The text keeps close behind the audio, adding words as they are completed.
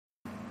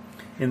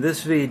In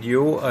this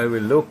video I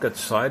will look at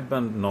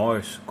sideband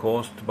noise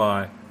caused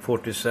by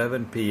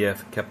 47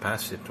 pF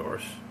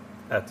capacitors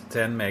at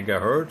 10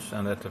 MHz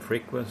and at a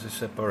frequency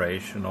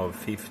separation of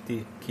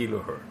 50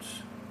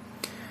 kHz.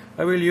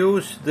 I will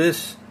use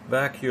this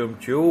vacuum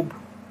tube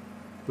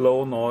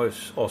low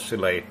noise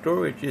oscillator,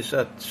 which is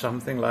at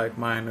something like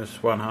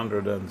minus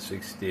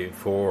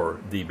 164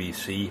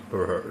 dBc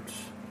per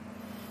hertz.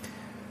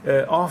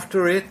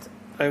 After it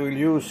I will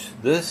use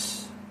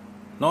this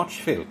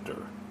notch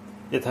filter.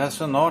 It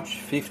has a notch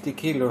 50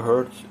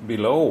 kHz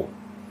below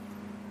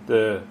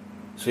the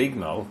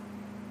signal,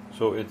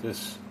 so it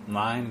is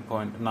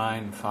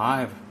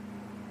 9.95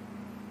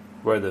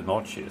 where the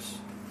notch is.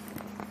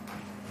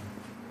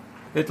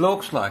 It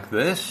looks like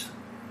this.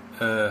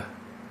 The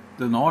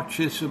notch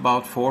is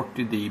about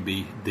 40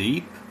 dB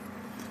deep,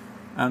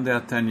 and the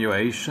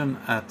attenuation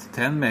at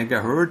 10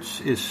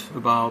 MHz is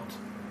about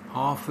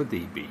half a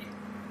dB.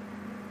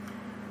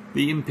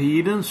 The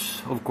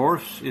impedance, of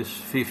course, is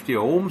 50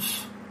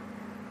 ohms.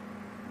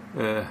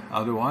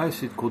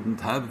 Otherwise it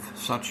couldn't have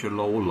such a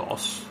low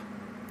loss.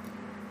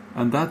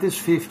 And that is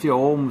 50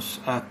 ohms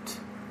at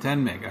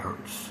 10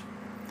 MHz.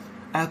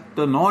 At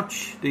the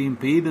notch the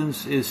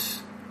impedance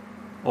is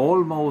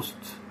almost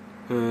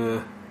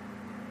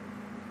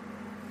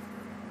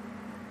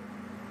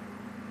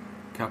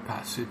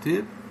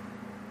capacitive.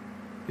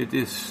 It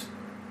is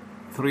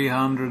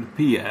 300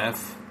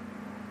 pF.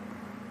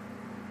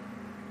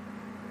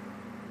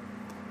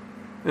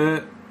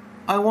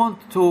 I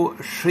want to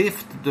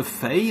shift the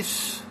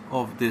phase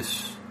of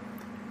this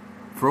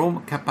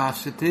from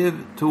capacitive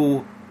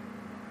to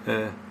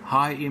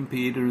high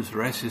impedance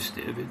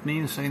resistive. It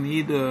means I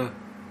need a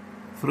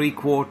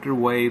 3/4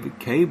 wave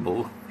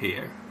cable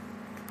here.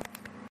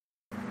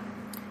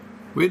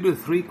 With the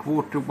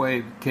 3/4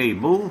 wave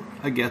cable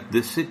I get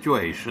this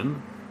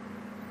situation.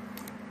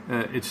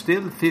 It's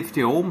still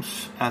 50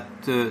 ohms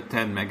at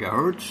 10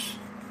 MHz,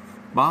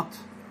 but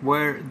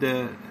where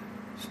the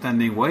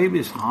standing wave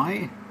is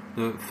high,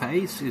 the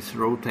phase is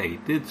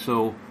rotated,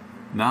 so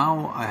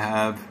now I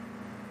have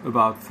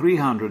about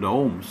 300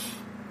 ohms.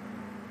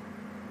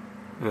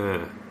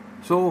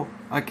 So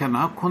I can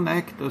now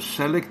connect a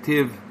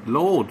selective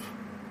load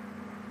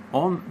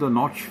on the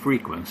notch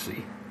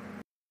frequency.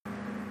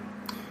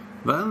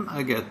 Then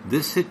I get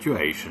this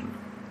situation.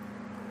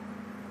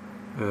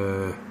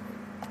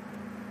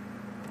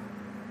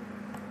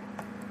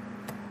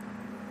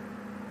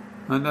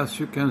 And as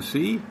you can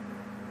see,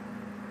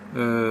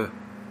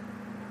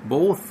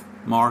 both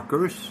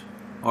markers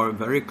are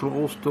very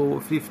close to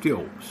 50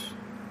 ohms.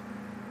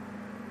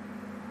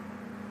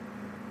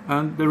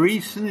 And the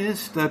reason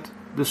is that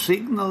the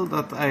signal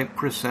that I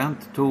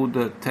present to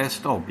the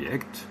test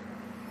object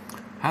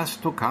has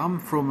to come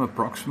from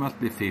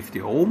approximately 50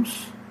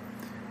 ohms,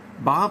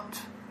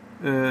 but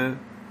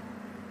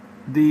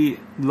the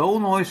low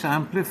noise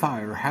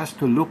amplifier has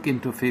to look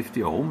into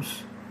 50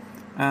 ohms,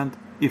 and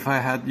if I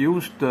had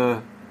used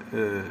the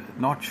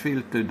notch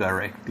filter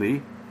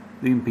directly,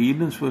 the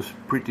impedance was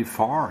pretty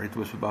far. It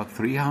was about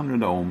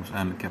 300 ohms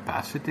and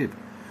capacitive.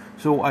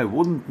 So I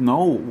wouldn't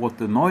know what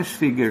the noise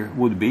figure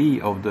would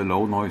be of the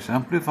low noise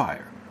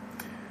amplifier.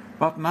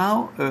 But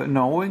now,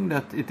 knowing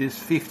that it is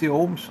 50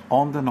 ohms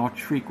on the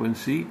notch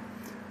frequency,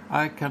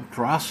 I can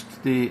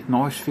trust the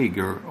noise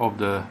figure of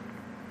the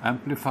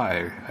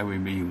amplifier I will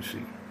be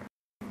using.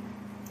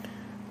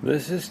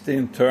 This is the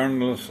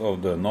internals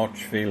of the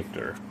notch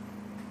filter.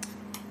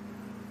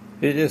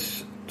 It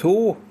is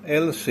two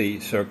LC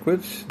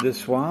circuits,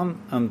 this one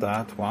and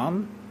that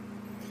one.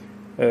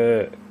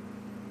 They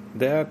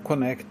are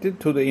connected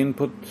to the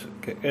input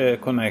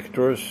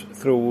connectors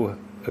through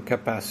a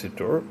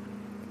capacitor,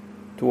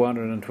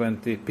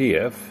 220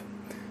 pF,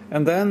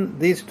 and then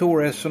these two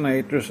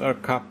resonators are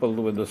coupled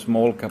with a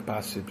small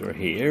capacitor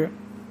here,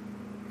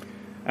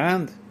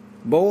 and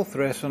both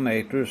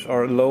resonators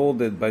are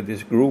loaded by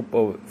this group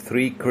of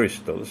 3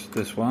 crystals,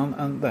 this one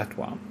and that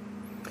one.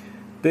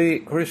 The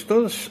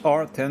crystals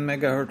are 10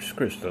 MHz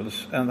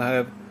crystals, and I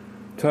have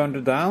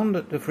turned down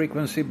the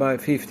frequency by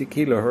 50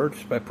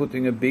 kHz by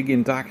putting a big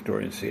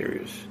inductor in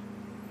series.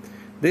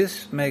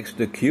 This makes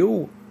the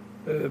Q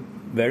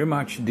very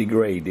much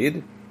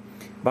degraded,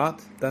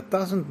 but that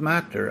doesn't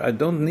matter. I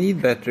don't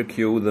need better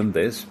Q than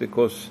this,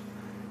 because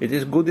it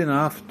is good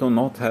enough to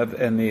not have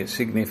any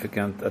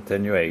significant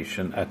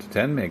attenuation at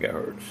 10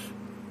 MHz.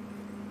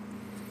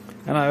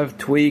 And I have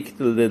tweaked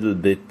a little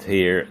bit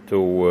here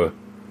to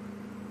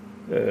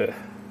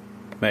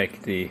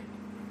make the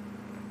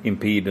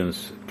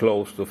impedance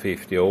close to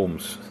 50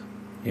 ohms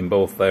in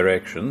both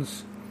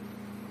directions,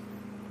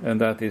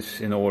 and that is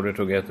in order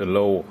to get a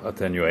low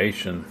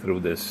attenuation through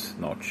this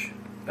notch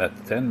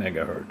at 10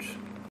 MHz.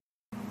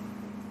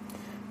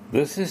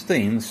 This is the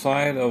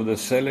inside of the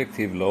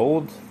selective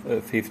load,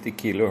 50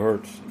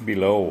 kHz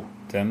below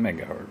 10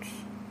 MHz.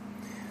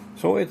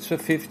 So it's a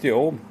 50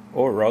 ohm,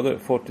 or rather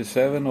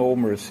 47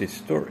 ohm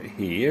resistor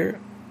here,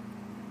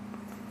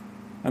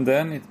 and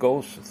then it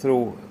goes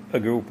through a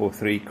group of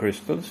 3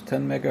 crystals,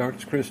 10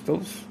 MHz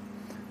crystals,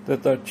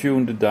 that are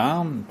tuned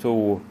down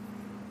to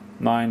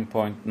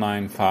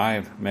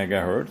 9.95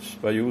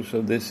 megahertz by use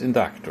of this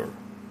inductor.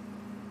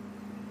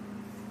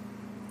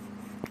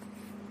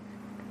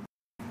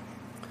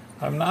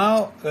 I'm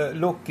now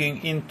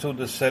looking into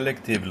the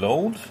selective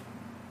load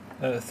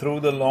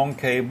through the long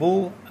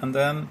cable and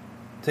then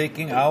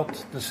taking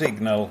out the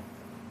signal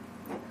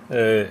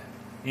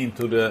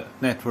into the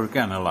network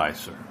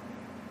analyzer.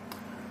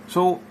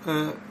 So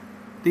the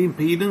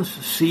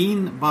impedance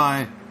seen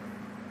by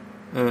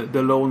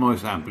the low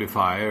noise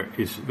amplifier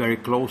is very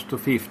close to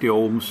 50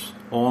 ohms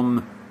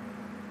on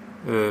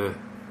the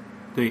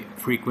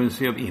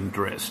frequency of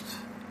interest,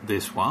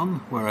 this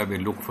one, where I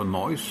will look for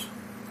noise.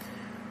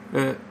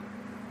 The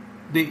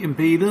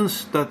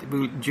impedance that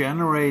will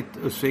generate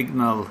a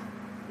signal,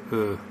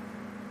 the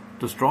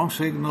strong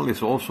signal,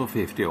 is also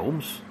 50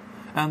 ohms,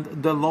 and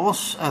the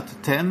loss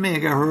at 10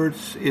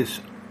 megahertz is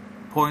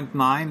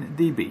 0.9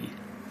 dB.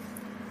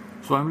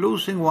 So I'm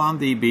losing 1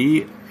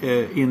 dB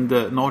in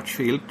the notch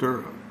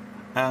filter,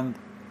 and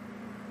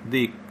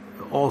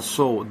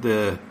also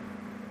the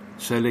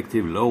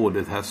selective load,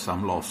 it has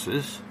some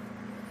losses,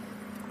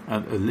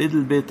 and a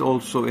little bit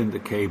also in the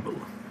cable.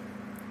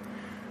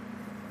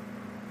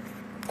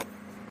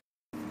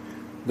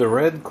 The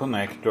red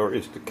connector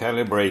is the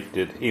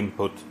calibrated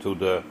input to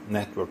the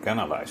network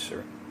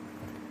analyzer,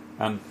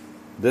 and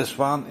this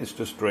one is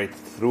the straight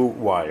through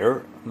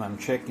wire, and I'm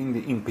checking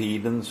the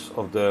impedance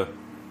of the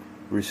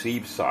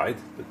receive side,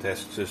 the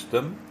test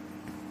system,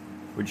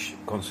 which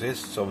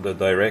consists of the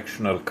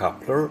directional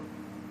coupler,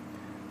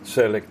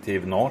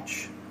 selective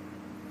notch,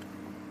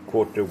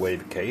 quarter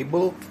wave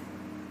cable,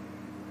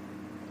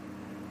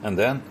 and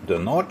then the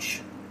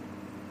notch,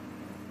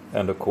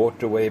 and a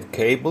quarter wave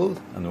cable,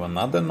 and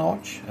another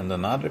notch, and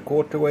another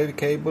quarter wave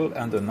cable,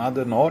 and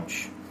another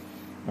notch,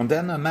 and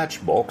then a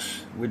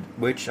matchbox with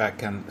which I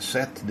can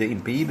set the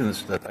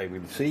impedance that I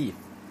will see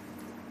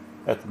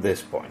at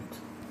this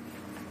point.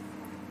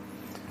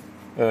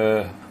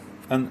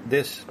 And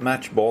this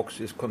matchbox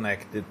is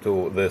connected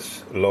to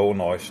this low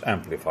noise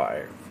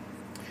amplifier.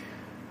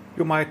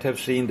 You might have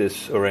seen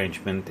this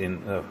arrangement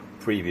in a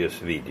previous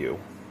video.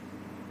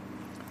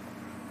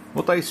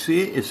 What I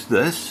see is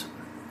this.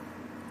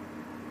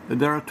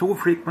 There are two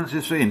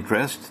frequencies of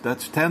interest.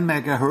 That's 10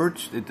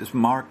 megahertz, it is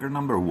marker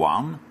number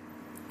 1,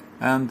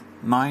 and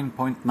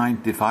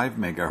 9.95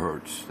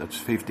 megahertz, that's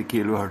 50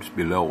 kilohertz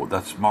below,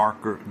 that's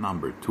marker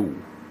number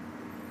 2.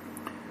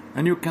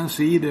 And you can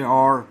see they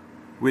are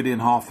within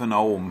half an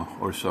ohm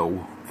or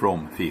so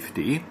from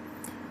 50.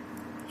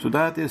 So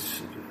that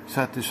is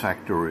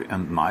satisfactory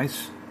and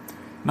nice.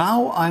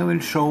 Now I will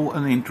show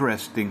an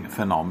interesting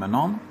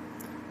phenomenon.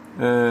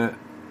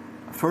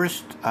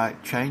 First I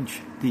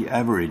change the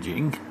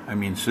averaging, I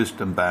mean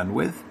system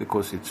bandwidth,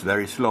 because it's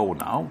very slow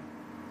now.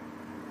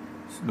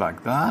 It's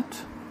like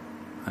that.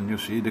 And you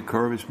see the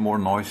curve is more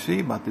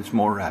noisy, but it's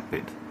more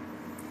rapid.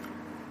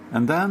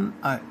 And then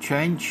I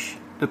change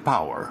the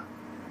power.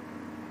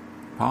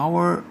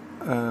 Power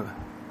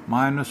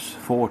minus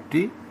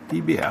 40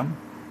 dBm.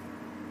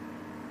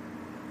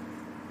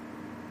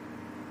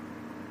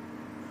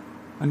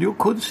 And you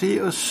could see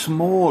a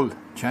small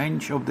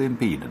change of the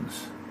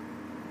impedance.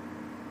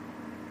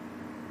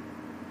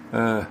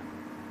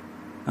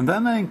 And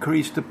then I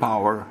increase the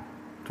power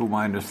to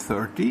minus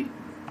 30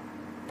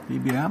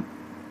 dBm.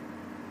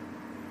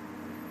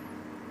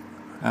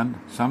 And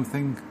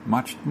something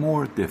much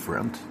more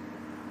different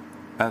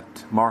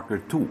at marker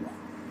 2.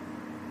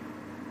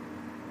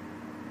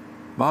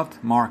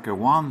 But marker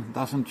 1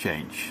 doesn't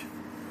change,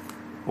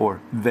 or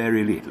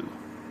very little.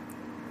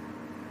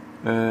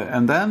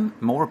 And then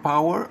more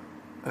power,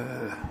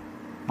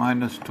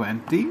 minus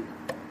 20.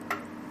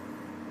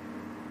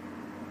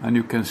 And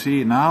you can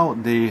see now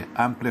the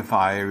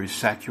amplifier is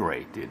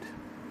saturated,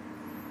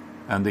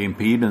 and the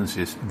impedance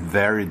is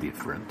very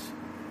different.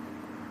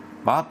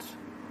 But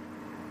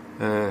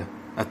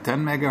at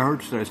 10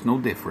 megahertz there is no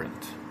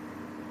difference.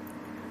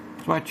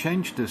 So I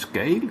change the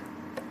scale,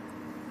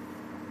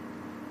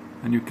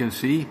 and you can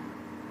see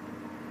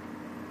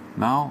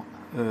now,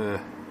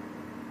 and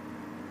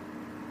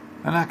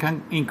I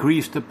can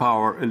increase the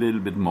power a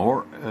little bit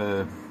more,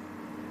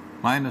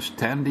 minus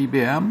 10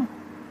 dBm,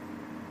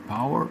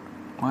 power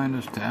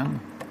minus 10,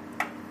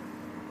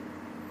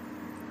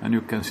 and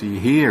you can see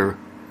here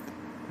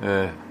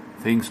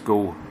things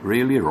go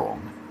really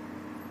wrong.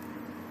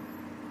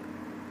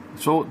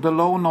 So the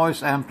low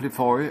noise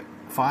amplifier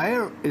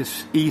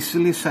is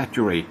easily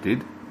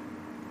saturated,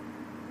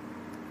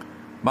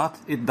 but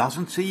it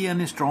doesn't see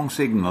any strong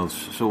signals,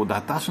 so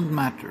that doesn't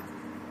matter.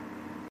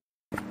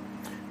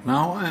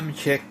 Now I'm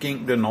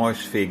checking the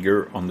noise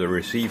figure on the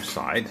receive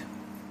side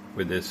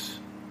with this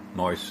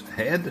noise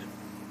head,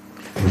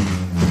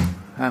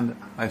 and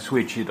I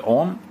switch it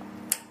on,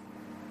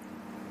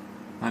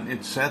 and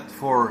it's set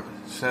for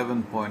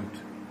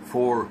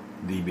 7.4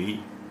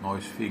 dB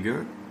noise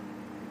figure.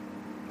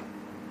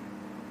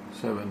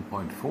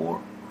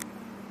 7.4,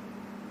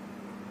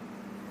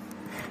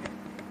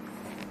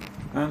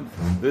 and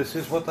this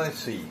is what I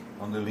see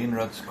on the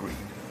Linrad screen.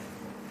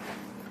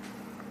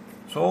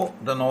 So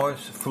the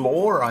noise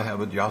floor I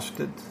have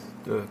adjusted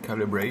the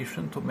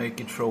calibration to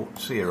make it show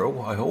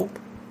 0, I hope.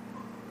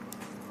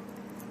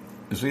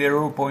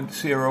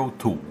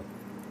 0.02.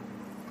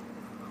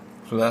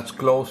 So that's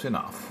close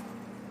enough.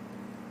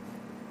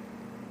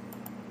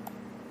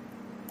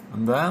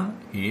 And then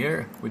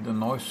here, with the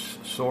noise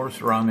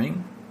source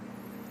running,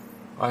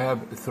 I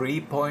have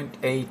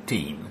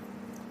 3.18.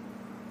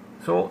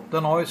 So the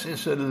noise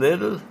is a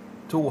little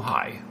too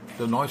high.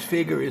 The noise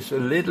figure is a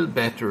little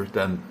better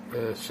than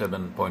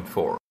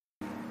 7.4.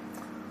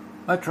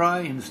 I try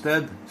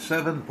instead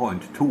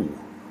 7.2.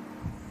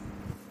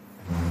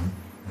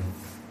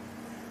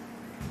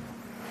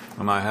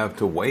 And I have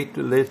to wait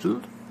a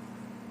little.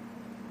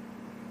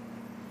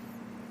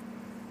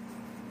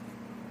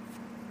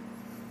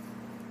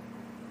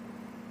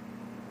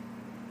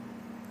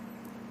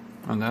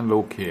 And then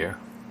look here.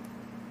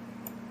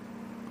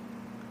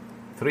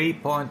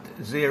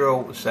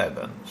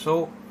 3.07.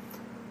 So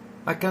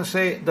I can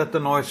say that the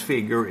noise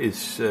figure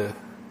is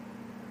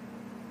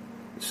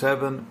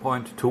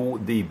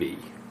 7.2 dB.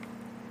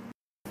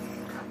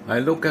 I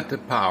look at the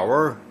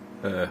power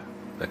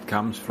that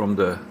comes from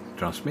the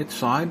transmit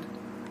side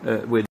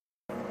with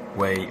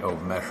way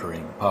of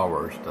measuring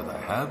powers that I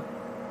have.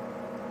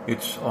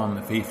 It's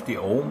on 50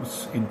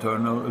 ohms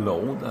internal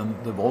load and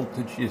the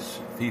voltage is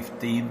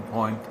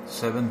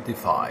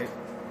 15.75.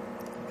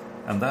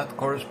 And that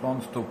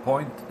corresponds to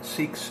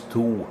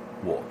 0.62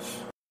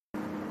 watts.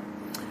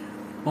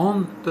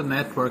 On the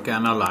network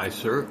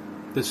analyzer,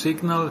 the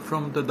signal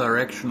from the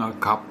directional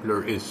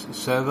coupler is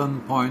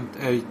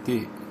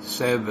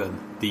 7.87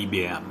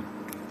 dBm.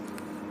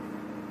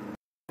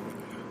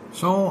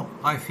 So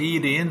I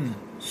feed in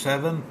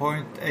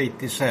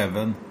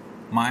 7.87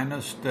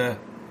 minus the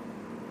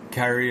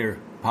carrier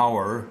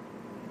power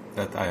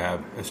that I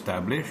have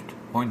established,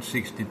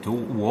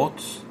 0.62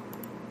 watts,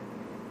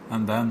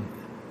 and then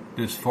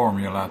this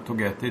formula to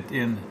get it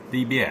in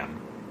dBm.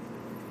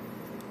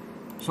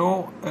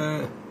 So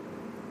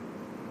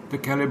the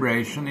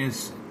calibration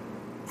is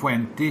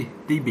 20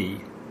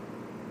 dB,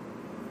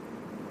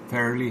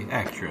 fairly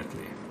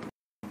accurately.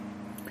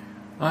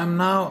 I'm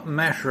now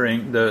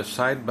measuring the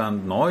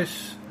sideband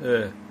noise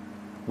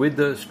with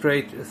the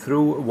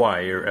straight-through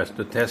wire as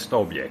the test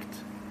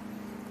object.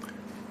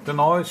 The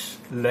noise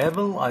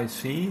level I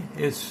see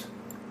is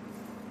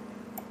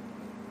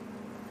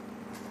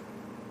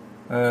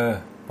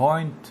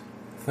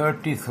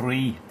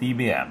 0.33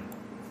 dBm.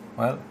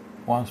 Well,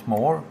 once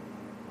more,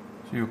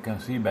 so you can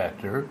see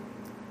better.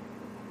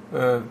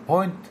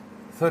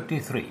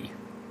 0.33.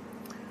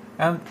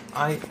 And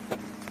I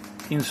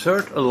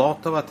insert a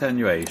lot of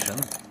attenuation,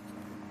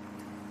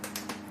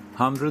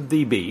 100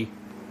 dB,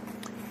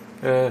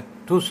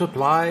 to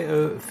supply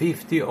a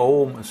 50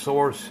 ohm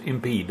source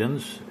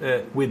impedance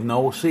with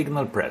no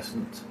signal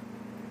present,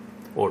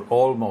 or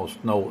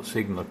almost no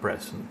signal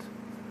present,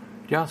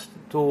 just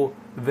to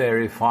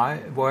verify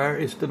where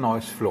is the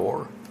noise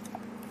floor,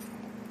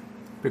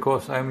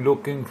 because I'm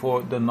looking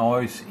for the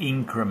noise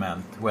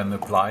increment when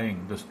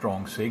applying the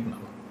strong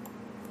signal.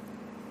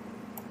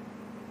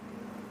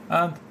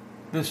 And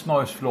this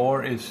noise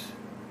floor is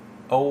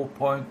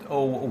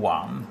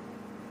 0.01,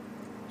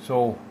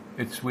 so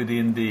it's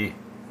within the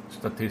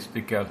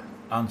statistical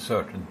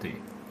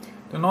uncertainty.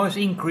 The noise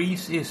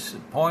increase is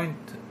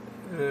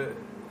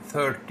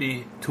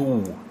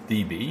 0.32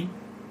 dB,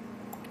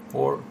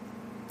 or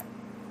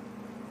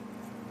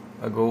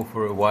I go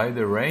for a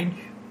wider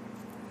range,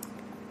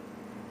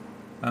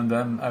 and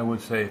then I would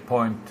say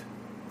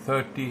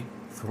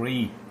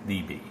 0.33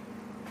 dB.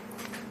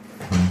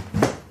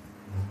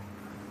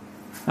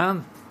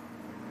 And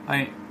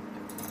I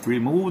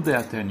remove the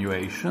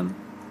attenuation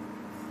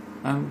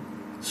and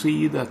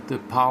see that the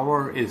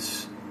power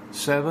is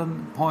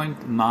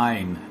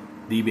 7.9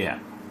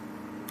 dBm.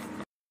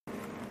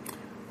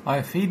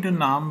 I feed the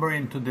number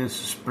into this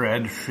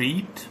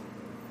spreadsheet,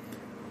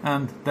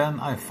 and then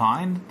I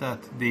find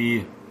that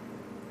the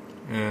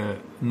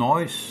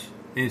noise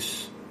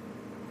is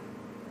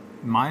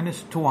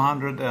minus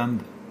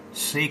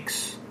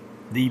 206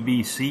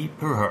 dBc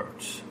per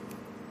hertz.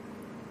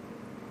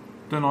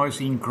 The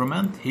noise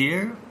increment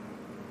here,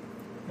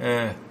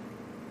 the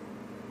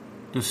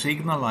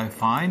signal I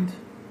find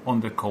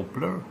on the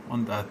coupler,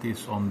 and that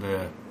is on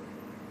the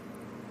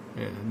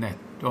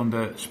on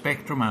the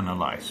spectrum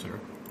analyzer.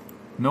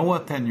 No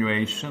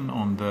attenuation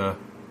on the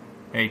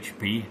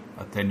HP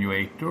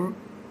attenuator.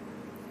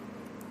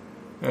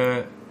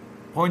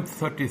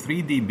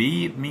 0.33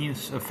 dB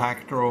means a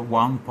factor of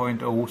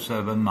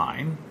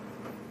 1.079,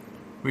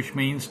 which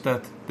means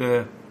that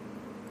the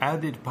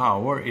added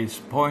power is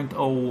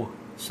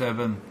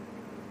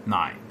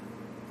 0.079.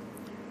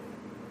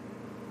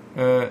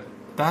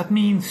 That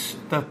means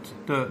that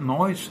the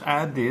noise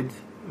added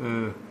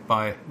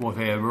by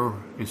whatever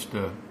is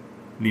the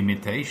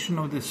limitation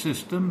of the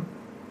system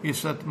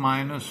is at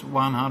minus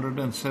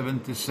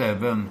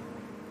 177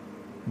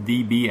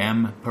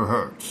 dBm per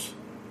hertz.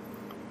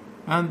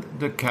 And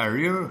the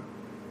carrier,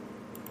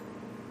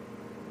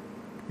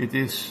 it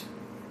is,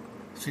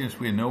 since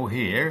we know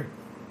here,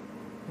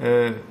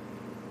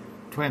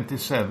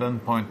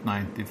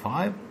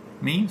 27.95,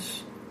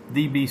 means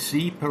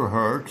dBc per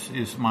hertz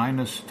is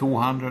minus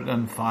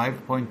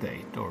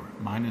 205.8 or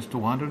minus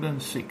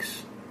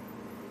 206.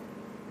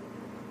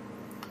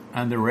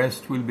 And the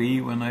rest will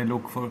be when I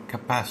look for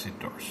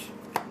capacitors.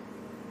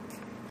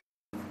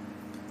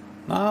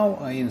 Now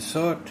I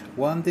insert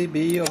 1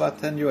 dB of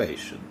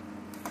attenuation.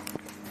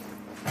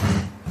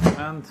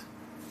 And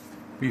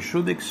we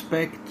should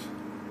expect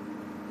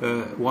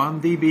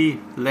 1 dB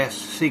less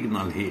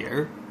signal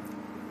here,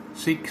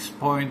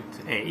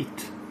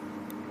 6.8.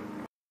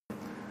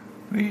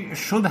 We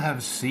should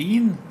have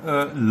seen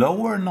a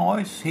lower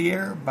noise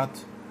here,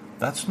 but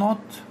that's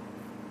not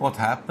what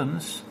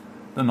happens.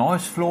 The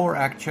noise floor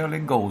actually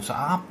goes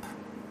up,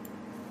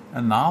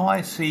 and now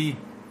I see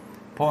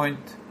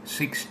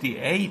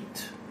 0.68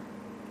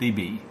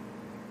 dB.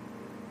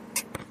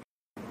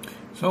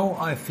 So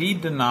I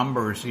feed the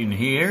numbers in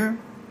here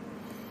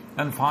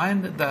and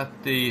find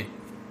that the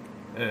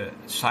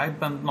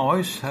sideband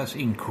noise has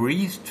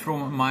increased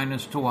from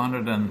minus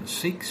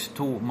 206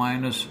 to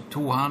minus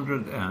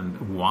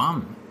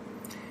 201.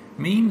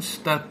 Means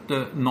that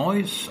the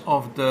noise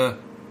of the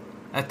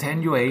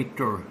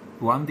attenuator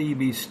 1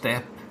 dB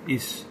step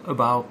is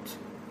about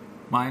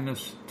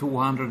minus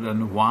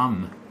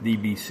 201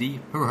 dBc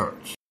per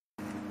hertz.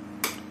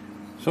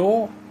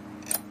 So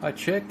I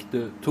check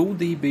the 2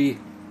 dB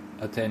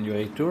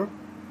attenuator,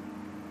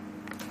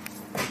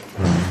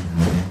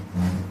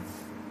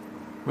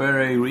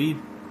 where I read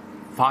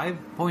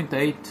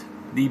 5.8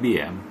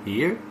 dBm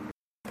here,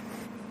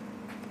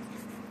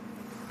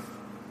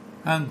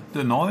 and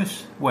the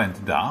noise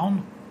went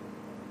down.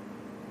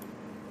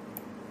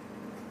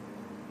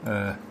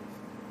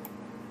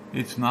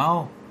 It's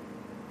now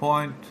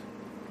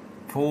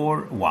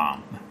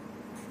 0.41,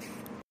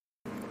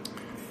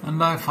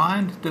 and I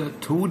find the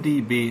 2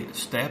 dB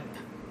step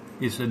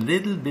is a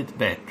little bit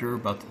better,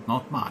 but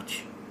not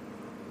much,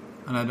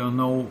 and I don't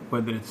know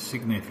whether it's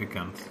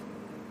significant.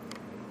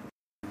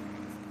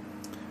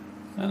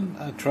 And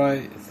I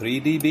try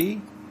 3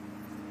 dB.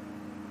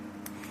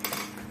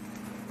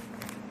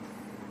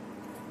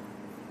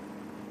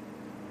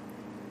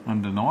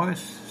 And the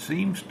noise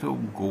seems to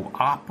go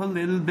up a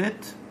little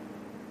bit,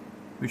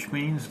 which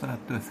means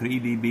that the 3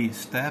 dB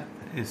step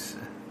is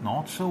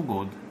not so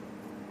good.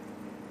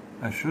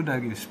 I should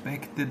have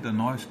expected the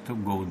noise to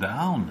go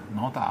down,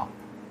 not up.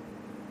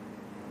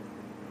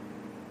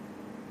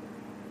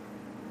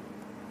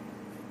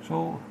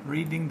 So,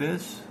 reading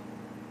this,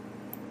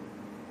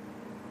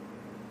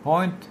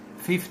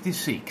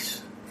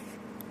 0.56.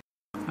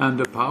 And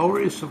the power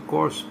is of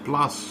course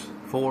plus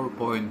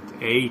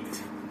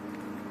 4.8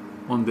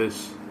 on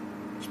this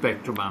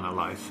spectrum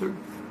analyzer.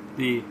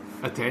 The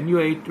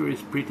attenuator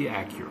is pretty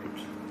accurate.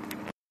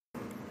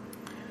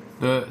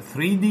 The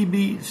 3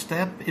 dB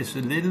step is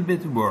a little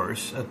bit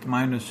worse at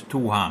minus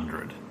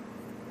 200.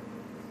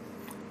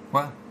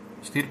 Well,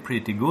 still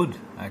pretty good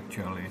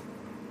actually.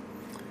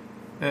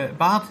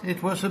 But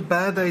it was a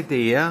bad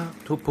idea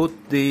to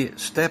put the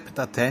stepped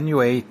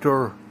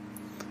attenuator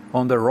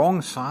on the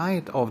wrong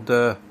side of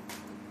the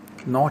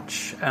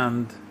notch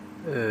and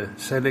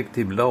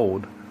selective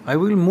load. I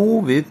will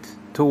move it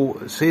to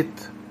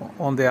sit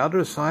on the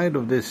other side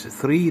of this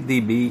 3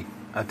 dB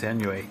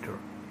attenuator.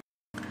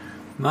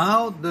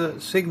 Now the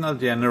signal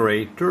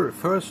generator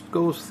first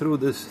goes through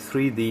this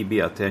 3 dB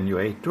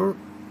attenuator,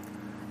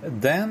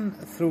 then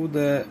through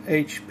the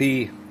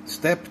HP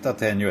stepped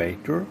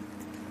attenuator,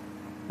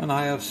 and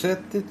I have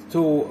set it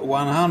to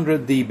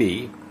 100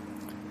 dB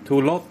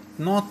to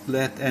not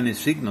let any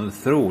signal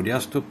through,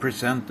 just to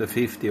present a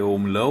 50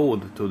 ohm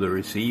load to the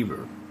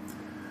receiver.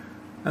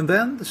 And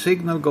then the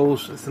signal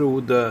goes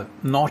through the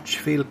notch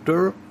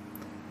filter,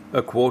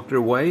 a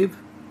quarter wave,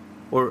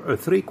 or a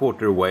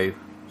 3/4 wave,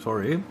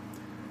 sorry,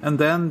 and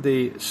then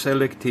the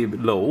selective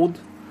load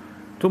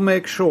to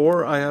make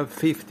sure I have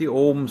 50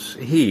 ohms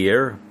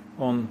here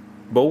on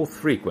both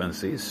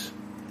frequencies,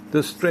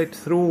 the straight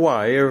through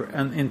wire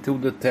and into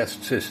the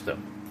test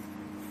system.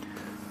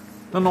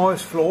 The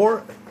noise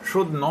floor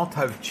should not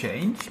have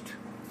changed,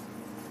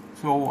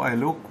 so I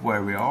look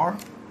where we are,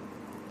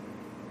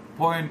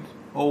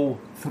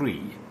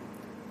 0.03,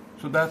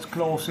 so that's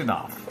close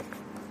enough.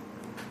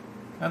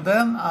 And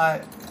then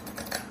I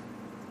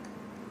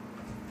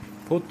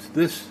put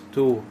this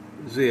to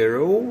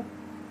 0,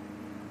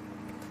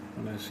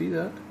 and I see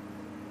that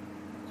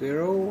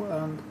 0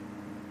 and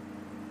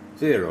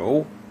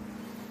 0,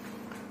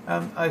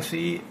 and I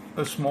see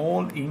a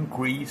small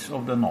increase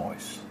of the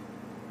noise,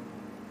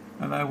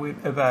 and I will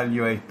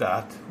evaluate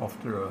that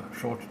after a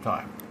short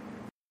time.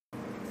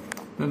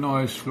 The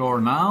noise floor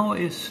now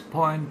is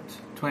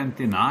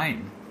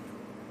 0.29,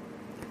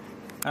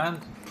 and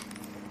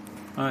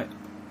I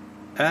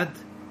add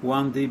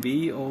 1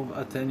 dB of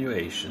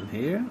attenuation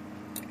here,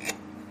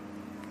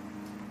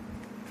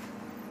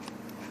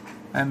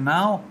 and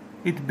now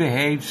it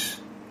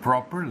behaves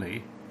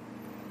properly.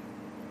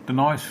 The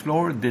noise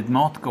floor did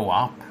not go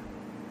up.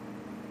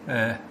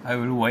 I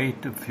will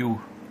wait a few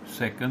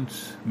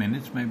seconds,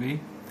 minutes maybe,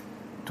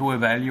 to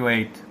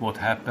evaluate what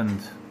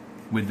happened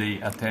with the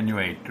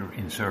attenuator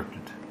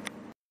inserted.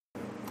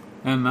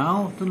 And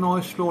now the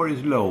noise floor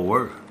is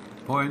lower,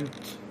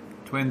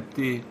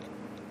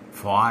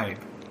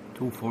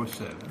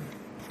 0.25247.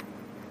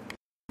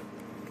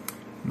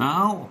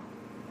 Now,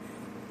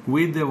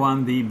 with the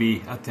 1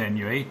 dB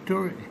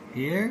attenuator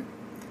here,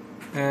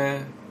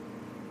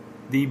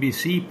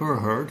 dBc per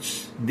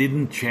hertz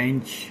didn't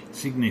change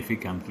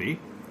significantly.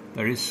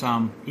 There is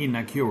some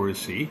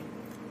inaccuracy.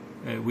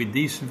 With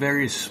these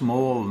very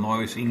small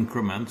noise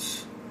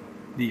increments,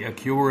 the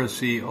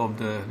accuracy of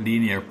the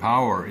linear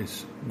power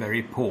is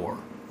very poor.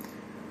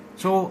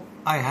 So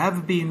I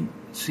have been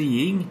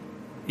seeing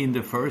in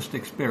the first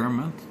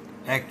experiment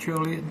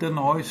actually the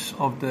noise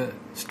of the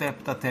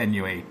stepped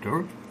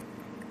attenuator,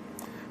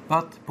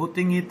 but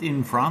putting it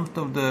in front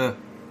of the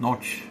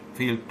notch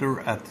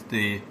filter at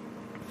the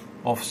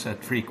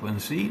offset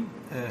frequency,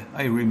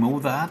 I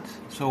remove that.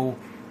 So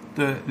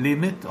the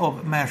limit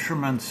of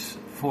measurements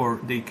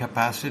for the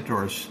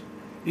capacitors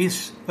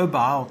is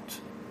about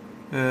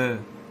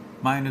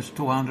minus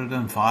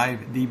 205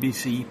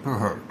 dBc per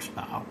hertz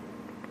now.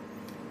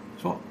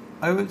 So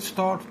I will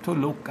start to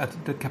look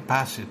at the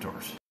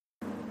capacitors.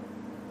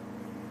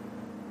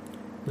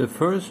 The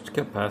first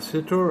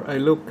capacitor I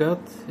look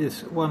at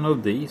is one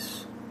of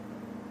these.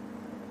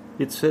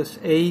 It says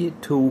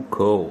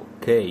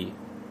A2K.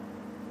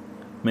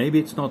 Maybe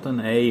it's not an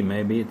A,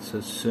 maybe it's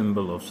a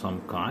symbol of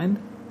some kind.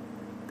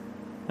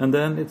 And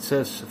then it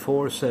says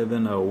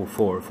 47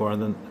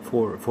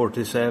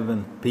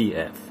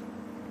 PF.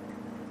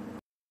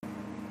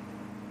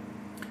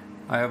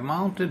 I have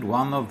mounted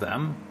one of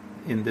them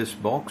in this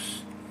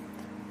box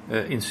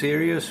in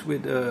series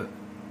with an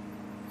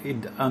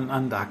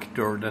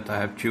inductor that I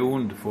have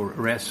tuned for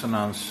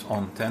resonance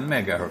on 10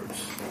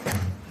 megahertz.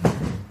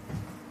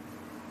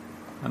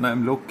 And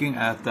I'm looking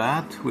at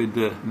that with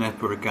the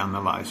network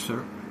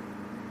analyzer.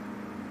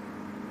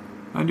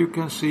 And you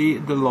can see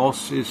the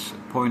loss is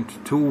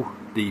 0.2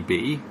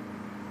 dB.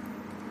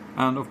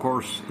 And of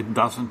course it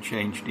doesn't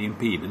change the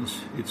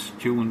impedance. It's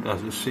tuned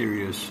as a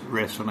series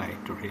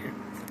resonator here.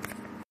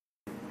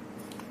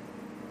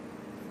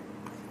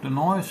 The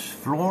noise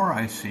floor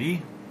I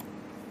see,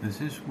 this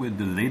is with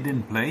the lid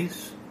in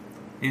place,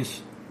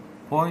 is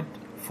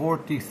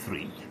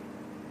 0.43.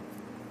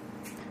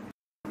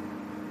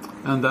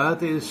 And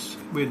that is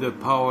with a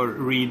power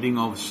reading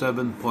of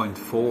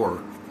 7.4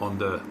 on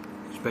the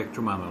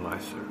spectrum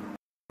analyzer.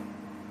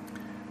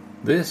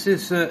 This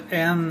is a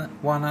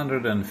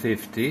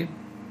N150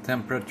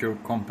 temperature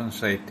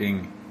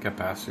compensating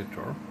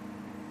capacitor.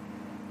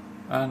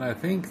 And I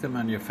think the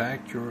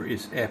manufacturer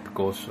is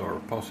Epcos or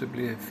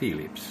possibly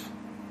Philips.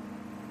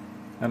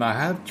 And I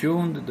have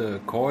tuned the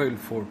coil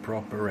for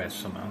proper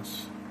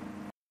resonance.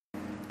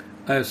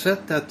 I have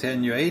set the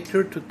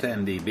attenuator to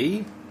 10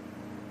 dB,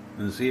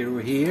 0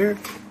 here,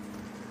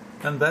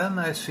 and then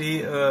I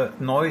see a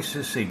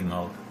noisy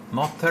signal,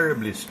 not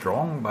terribly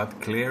strong,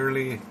 but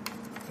clearly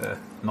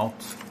not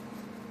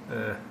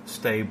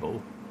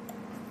stable.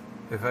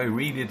 If I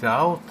read it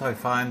out, I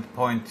find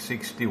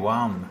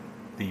 0.61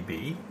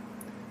 dB.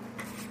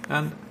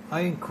 And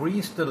I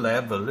increase the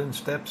level in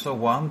steps of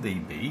 1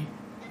 dB.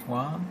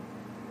 1,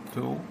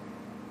 2,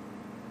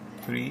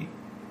 3,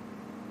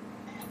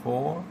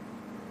 4,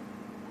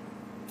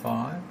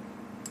 5,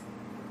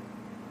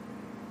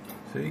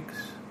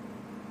 6,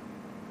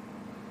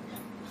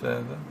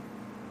 7.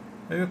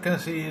 You can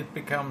see it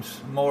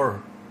becomes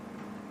more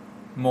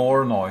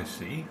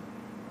noisy.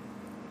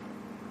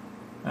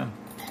 And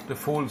the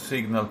full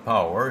signal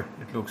power,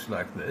 it looks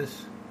like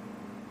this.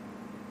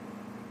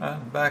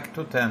 And back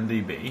to 10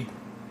 dB.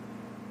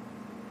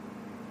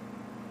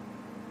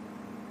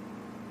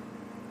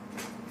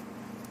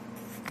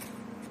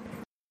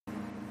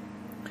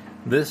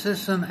 This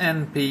is an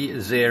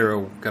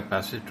NP0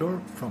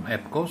 capacitor from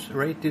Epcos,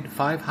 rated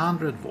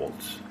 500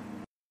 volts.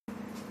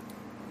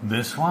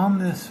 This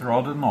one is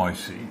rather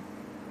noisy.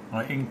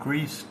 I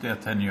increased the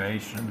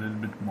attenuation a little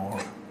bit more.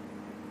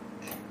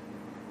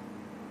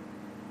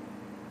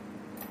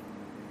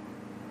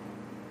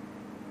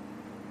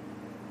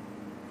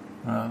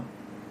 Well,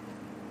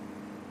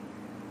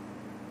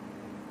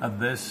 at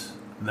this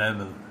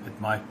level it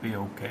might be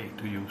okay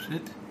to use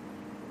it.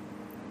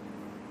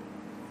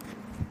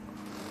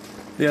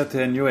 The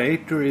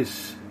attenuator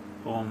is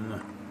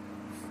on,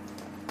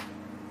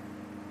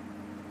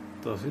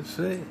 does it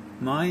say?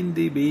 9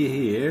 dB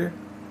here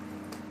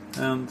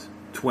and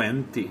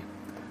 20.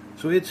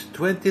 So it's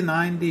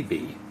 29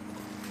 dB.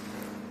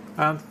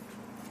 And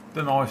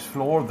the noise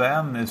floor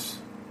then is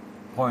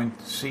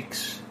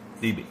 0.6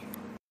 dB.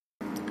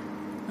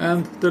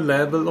 And the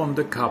level on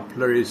the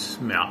coupler is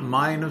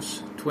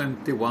minus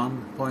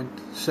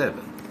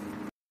 21.7.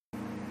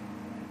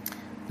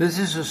 This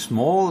is a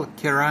small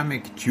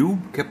ceramic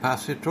tube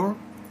capacitor,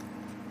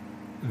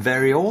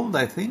 very old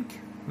I think,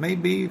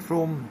 maybe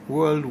from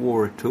World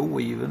War II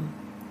even.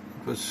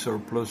 It was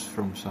surplus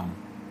from some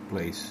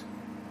place.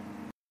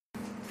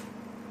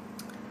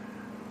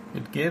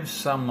 It gives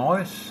some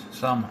noise,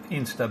 some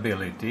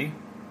instability.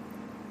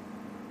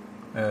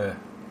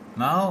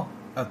 Now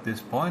at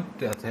this point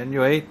the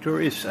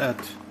attenuator is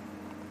at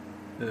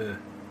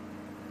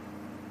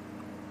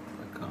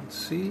can't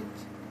see it.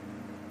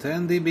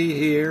 10 dB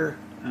here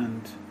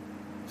and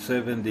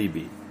 7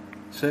 dB.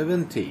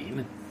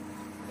 17.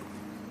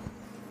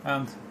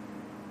 And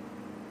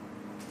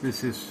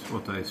this is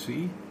what I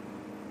see.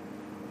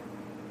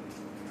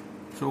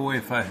 So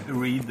if I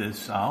read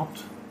this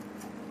out,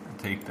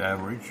 take the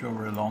average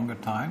over a longer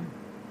time,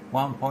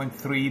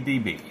 1.3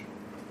 dB.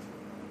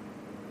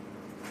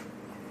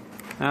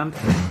 And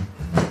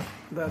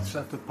that's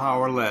at the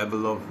power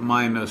level of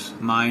minus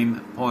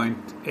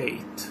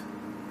 9.8.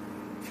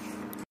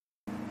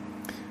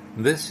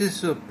 This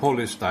is a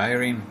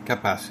polystyrene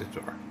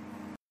capacitor.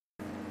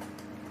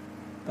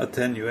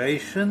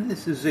 Attenuation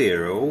is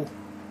 0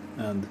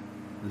 and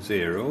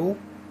 0.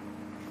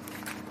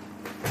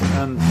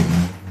 And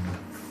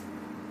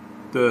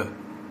the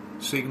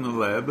signal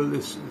level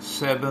is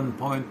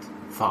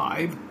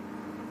 7.5.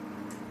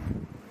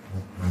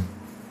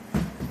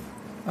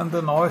 And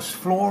the noise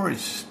floor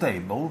is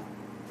stable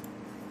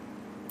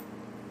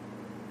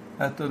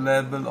at the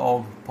level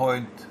of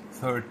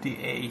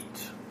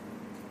 0.38.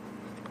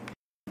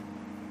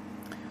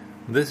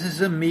 This is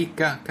a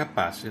mica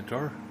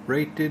capacitor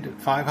rated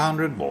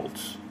 500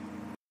 volts.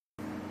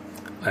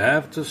 I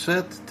have to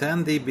set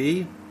 10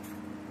 dB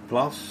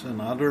plus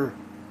another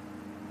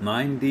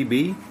 9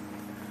 dB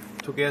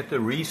to get a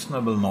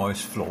reasonable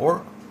noise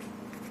floor.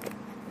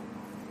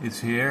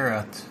 It's here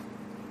at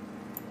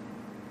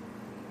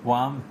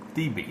 1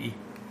 dB,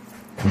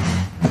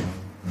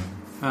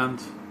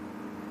 and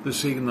the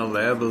signal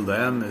level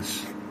then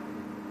is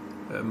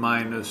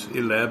minus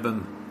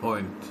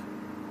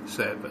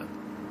 11.7,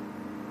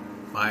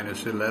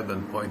 minus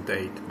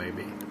 11.8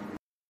 maybe.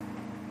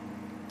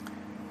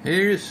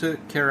 Here is a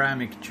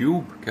ceramic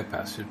tube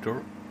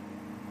capacitor.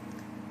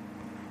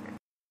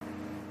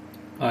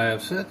 I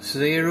have set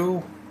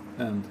 0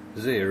 and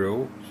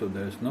 0, so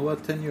there's no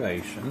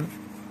attenuation.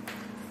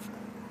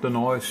 The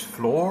noise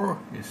floor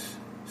is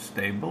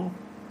stable,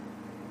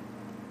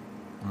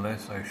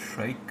 unless I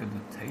shake the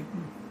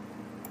table.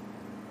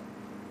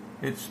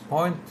 It's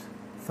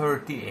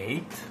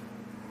 0.38,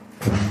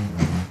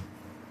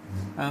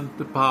 and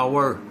the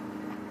power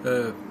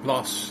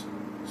plus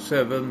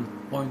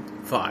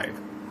 7.5.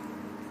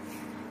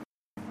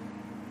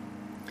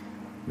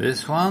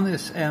 This one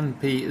is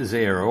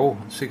NP0,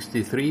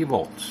 63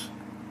 volts.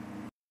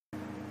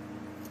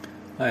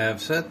 I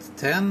have set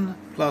 10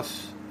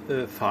 plus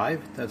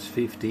 5, that's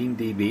 15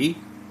 dB,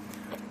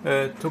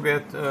 to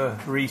get a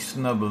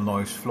reasonable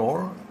noise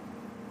floor,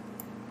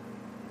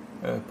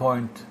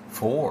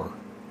 0.4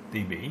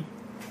 dB,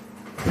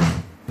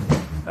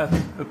 at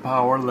a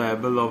power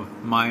level of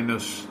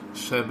minus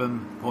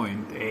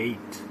 7.8.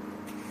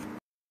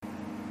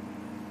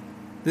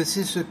 This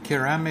is a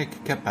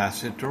ceramic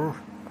capacitor.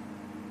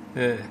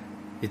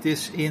 It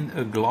is in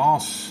a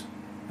glass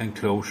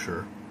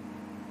enclosure.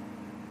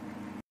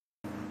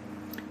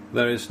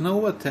 There is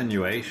no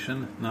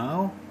attenuation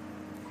now.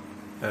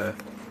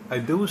 I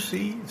do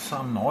see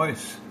some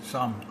noise,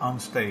 some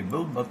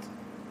unstable, but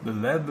the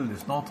level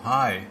is not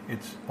high.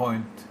 It's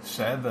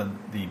 0.7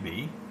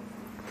 dB.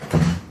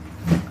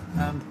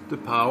 And the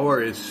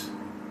power is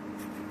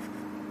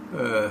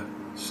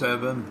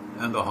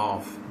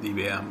 7.5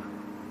 dBm.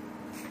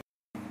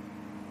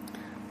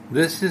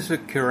 This is a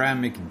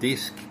ceramic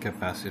disc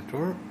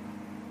capacitor,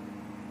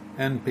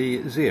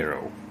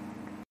 NP0.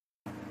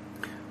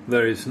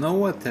 There is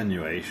no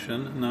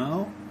attenuation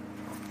now,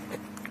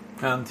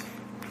 and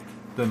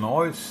the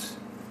noise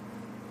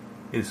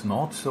is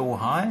not so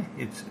high.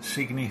 It's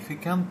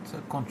significant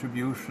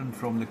contribution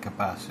from the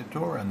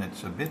capacitor, and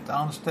it's a bit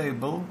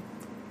unstable.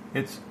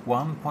 It's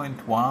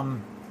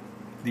 1.1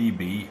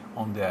 dB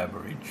on the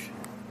average.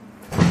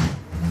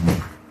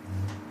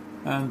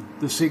 And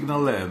the signal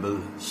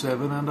level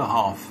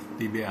 7.5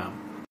 dBm.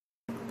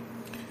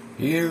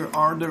 Here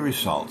are the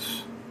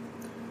results.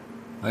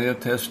 I have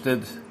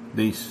tested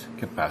these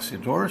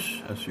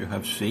capacitors, as you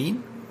have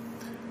seen.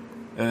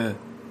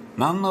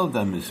 None of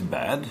them is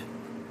bad.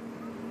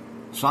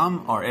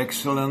 Some are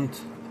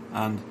excellent,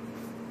 and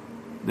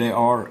they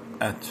are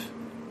at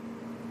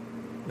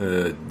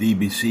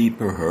dBc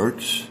per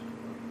hertz,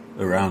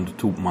 around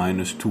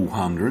minus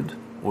 200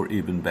 or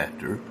even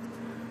better.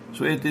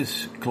 So it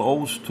is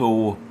close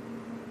to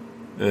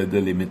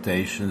the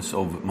limitations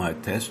of my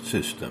test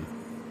system.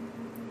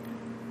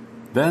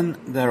 Then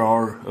there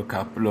are a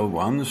couple of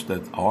ones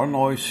that are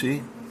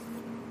noisy,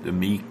 the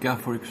mica,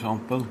 for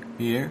example,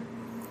 here,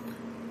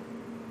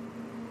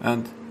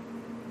 and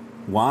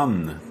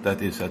one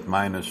that is at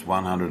minus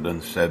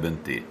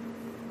 170.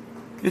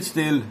 It's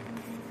still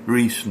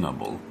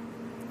reasonable,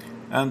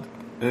 and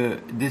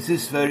this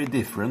is very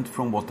different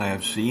from what I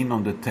have seen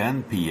on the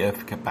 10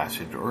 PF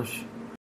capacitors.